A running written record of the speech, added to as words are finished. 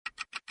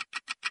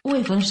O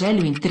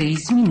Evangelho em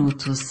 3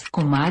 minutos,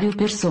 com Mário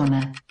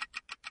Persona.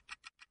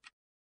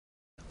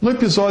 No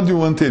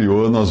episódio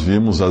anterior, nós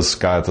vimos as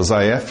cartas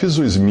a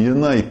Éfeso,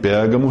 Esmirna e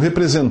Pérgamo,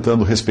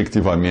 representando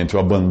respectivamente o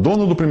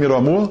abandono do primeiro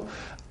amor,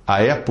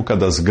 a época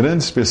das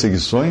grandes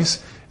perseguições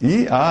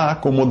e a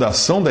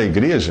acomodação da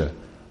igreja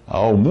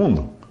ao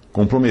mundo,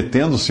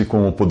 comprometendo-se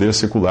com o poder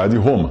secular de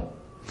Roma.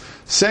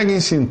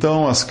 Seguem-se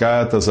então as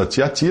cartas a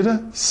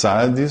Tiatira,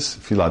 Sardes,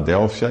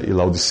 Filadélfia e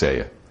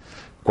Laodiceia.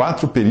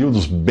 4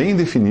 períodos bem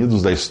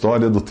definidos da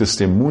história do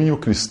testemunho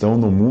cristão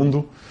no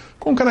mundo,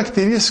 com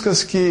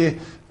características que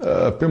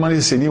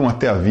permaneceriam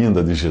até a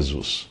vinda de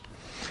Jesus.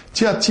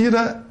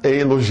 Tiatira é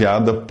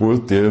elogiada por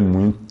ter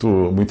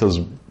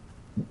muitas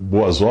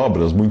boas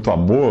obras, muito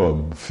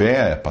amor,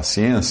 fé,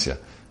 paciência,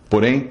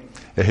 porém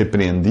é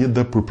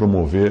repreendida por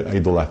promover a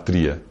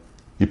idolatria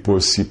e por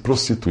se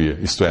prostituir,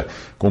 isto é,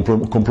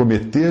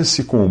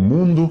 comprometer-se com o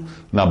mundo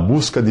na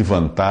busca de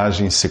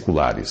vantagens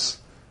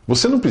seculares.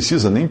 Você não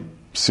precisa nem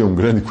ser um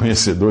grande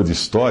conhecedor de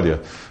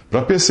história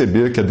para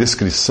perceber que a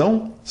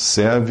descrição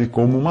serve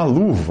como uma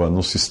luva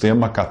no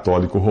sistema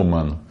católico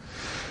romano.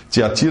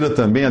 Tiatira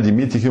também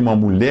admite que uma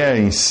mulher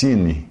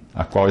ensine,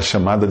 a qual é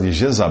chamada de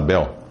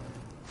Jezabel.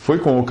 Foi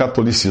com o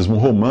catolicismo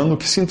romano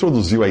que se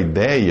introduziu a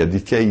ideia de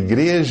que a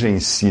igreja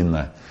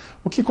ensina,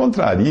 o que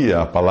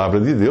contraria a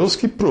palavra de Deus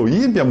que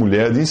proíbe a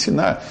mulher de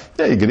ensinar.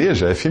 E a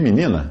igreja é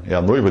feminina, é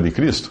a noiva de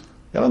Cristo.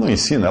 Ela não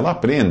ensina, ela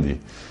aprende.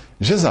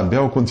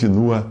 Jezabel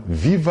continua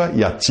viva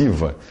e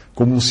ativa,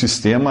 como um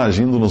sistema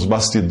agindo nos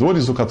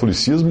bastidores do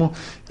catolicismo,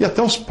 e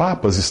até os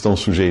papas estão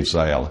sujeitos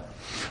a ela.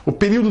 O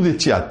período de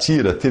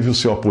Tiatira teve o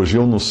seu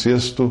apogeu do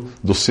 6º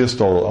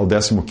ao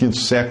 15º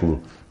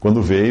século,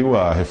 quando veio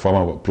a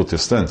Reforma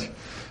Protestante.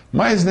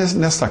 Mas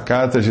nesta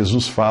carta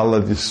Jesus fala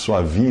de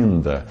sua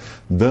vinda,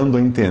 dando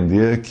a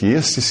entender que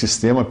este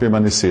sistema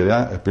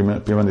permaneceria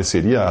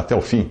até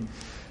o fim.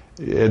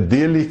 É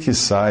dele que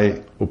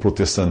sai o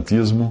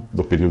protestantismo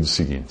do período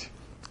seguinte,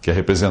 que é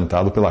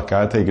representado pela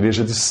carta à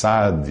igreja de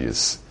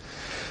Sardes.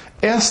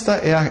 Esta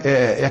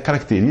é a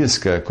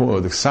característica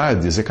de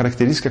Sardes, é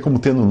característica como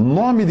tendo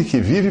nome de que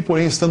vive,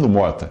 porém estando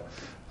morta.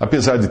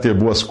 Apesar de ter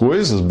boas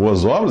coisas,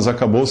 boas obras,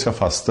 acabou se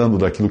afastando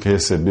daquilo que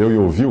recebeu e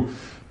ouviu,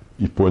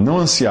 e por não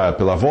ansiar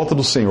pela volta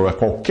do Senhor a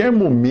qualquer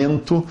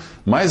momento,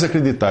 mas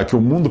acreditar que o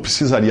mundo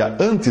precisaria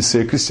antes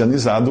ser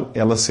cristianizado,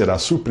 ela será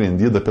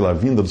surpreendida pela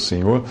vinda do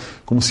Senhor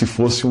como se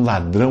fosse um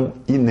ladrão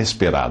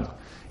inesperado.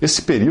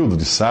 Esse período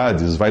de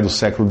Sardes vai do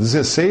século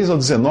XVI ao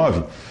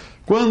XIX,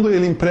 quando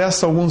ele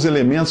empresta alguns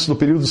elementos do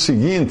período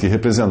seguinte,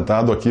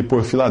 representado aqui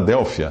por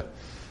Filadélfia.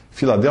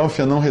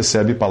 Filadélfia não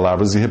recebe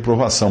palavras de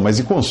reprovação, mas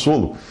de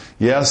consolo,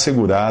 e é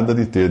assegurada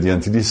de ter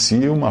diante de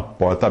si uma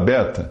porta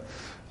aberta.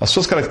 As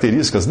suas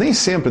características, nem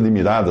sempre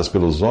admiradas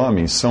pelos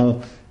homens, são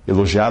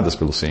elogiadas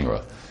pelo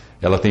Senhor.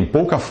 Ela tem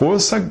pouca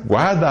força,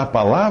 guarda a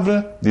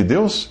palavra de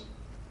Deus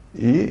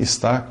e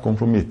está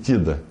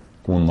comprometida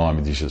com o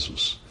nome de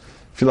Jesus.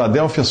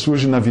 Filadélfia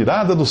surge na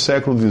virada do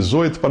século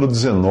XVIII para o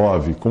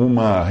XIX, como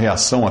uma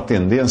reação à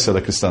tendência da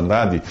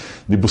cristandade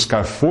de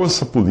buscar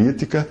força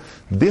política,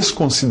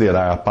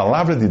 desconsiderar a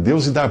palavra de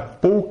Deus e dar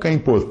pouca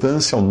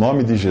importância ao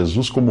nome de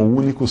Jesus como o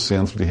único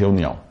centro de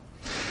reunião.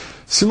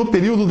 Se no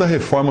período da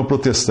Reforma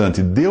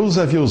Protestante Deus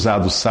havia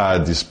usado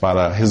Sardes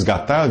para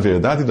resgatar a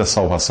verdade da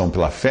salvação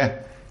pela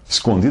fé,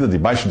 escondida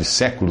debaixo de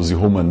séculos de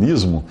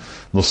romanismo,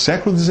 no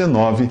século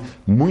XIX,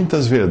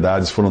 muitas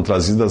verdades foram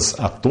trazidas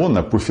à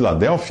tona por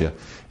Filadélfia,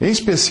 em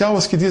especial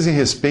as que dizem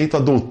respeito à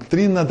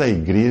doutrina da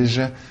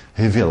igreja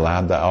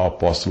revelada ao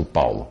apóstolo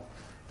Paulo.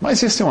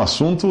 Mas esse é um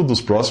assunto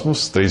dos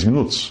próximos 3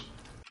 minutos.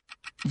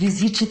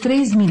 Visite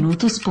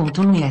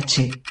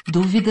 3minutos.net.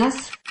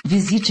 Dúvidas?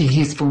 Visite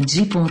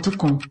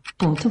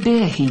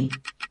respondi.com.br.